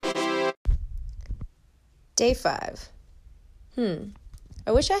Day 5.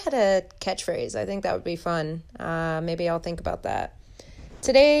 I wish I had a catchphrase. I think that would be fun. Maybe I'll think about that.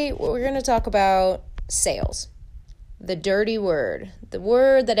 Today, we're going to talk about sales. The dirty word. The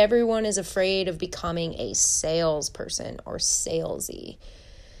word that everyone is afraid of becoming a salesperson or salesy.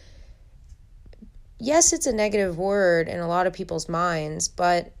 Yes, it's a negative word in a lot of people's minds,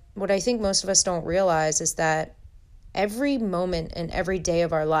 but what I think most of us don't realize is that every moment and every day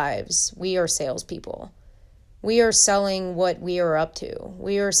of our lives, we are salespeople. We are selling what we are up to.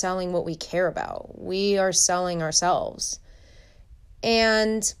 We are selling what we care about. We are selling ourselves.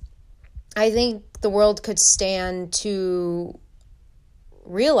 And I think the world could stand to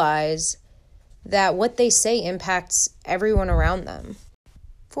realize that what they say impacts everyone around them.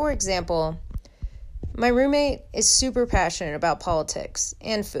 For example, my roommate is super passionate about politics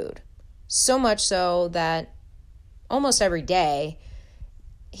and food. So much so that almost every day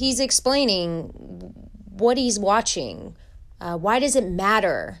he's explaining what he's watching, why does it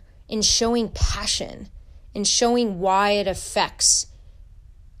matter, in showing passion, in showing why it affects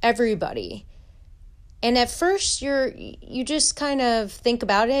everybody. And at first you just kind of think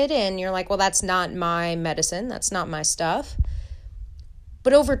about it and you're like, well, that's not my medicine, that's not my stuff.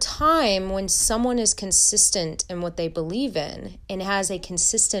 But over time, when someone is consistent in what they believe in and has a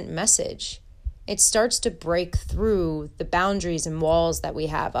consistent message, it starts to break through the boundaries and walls that we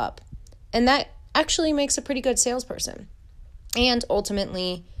have up. And that actually makes a pretty good salesperson and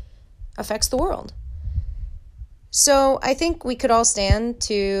ultimately affects the world. So I think we could all stand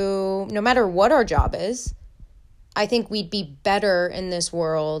to, no matter what our job is, I think we'd be better in this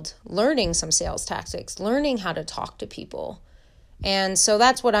world learning some sales tactics, learning how to talk to people. And so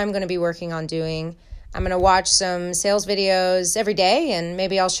that's what I'm going to be working on doing. I'm going to watch some sales videos every day, and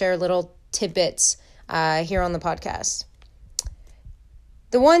maybe I'll share little tidbits here on the podcast.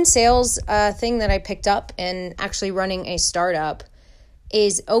 The one sales thing that I picked up in actually running a startup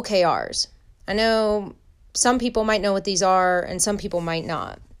is OKRs. I know some people might know what these are and some people might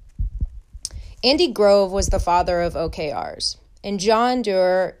not. Andy Grove was the father of OKRs, and John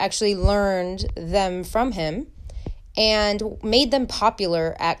Doerr actually learned them from him and made them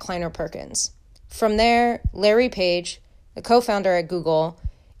popular at Kleiner Perkins. From there, Larry Page, the co-founder at Google,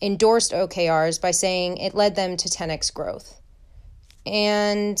 endorsed OKRs by saying it led them to 10x growth.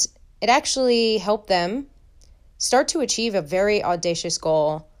 And it actually helped them start to achieve a very audacious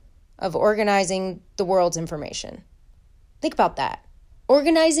goal of organizing the world's information. Think about that.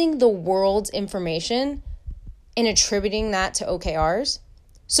 Organizing the world's information and attributing that to OKRs.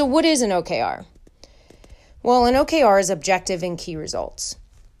 So what is an OKR? Well, an OKR is objective and key results.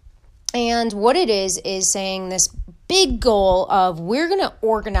 And what it is saying this big goal of we're going to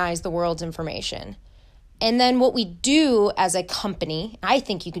organize the world's information. And then what we do as a company, I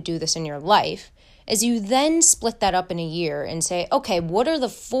think you could do this in your life, is you then split that up in a year and say, okay, what are the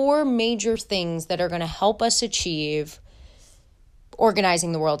 4 major things that are going to help us achieve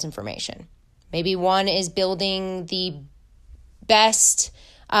organizing the world's information? Maybe one is building the best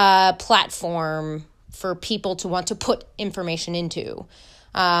platform for people to want to put information into.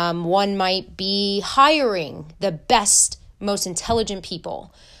 One might be hiring the best, most intelligent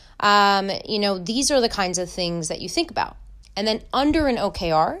people. These are the kinds of things that you think about. And then under an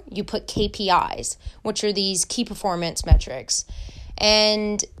OKR, you put KPIs, which are these key performance metrics.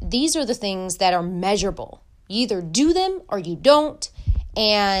 And these are the things that are measurable. You either do them or you don't.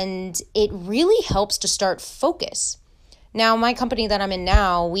 And it really helps to start focus. Now, my company that I'm in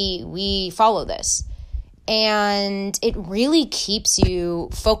now, we follow this. And it really keeps you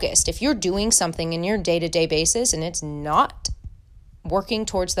focused. If you're doing something in your day-to-day basis and it's not working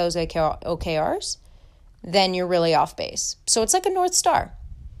towards those OKRs, then you're really off base. So it's like a North Star.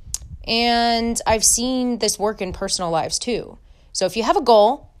 And I've seen this work in personal lives too. So if you have a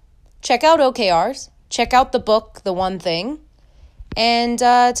goal, check out OKRs, check out the book, The One Thing, and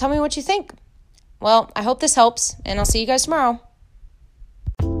tell me what you think. Well, I hope this helps, and I'll see you guys tomorrow.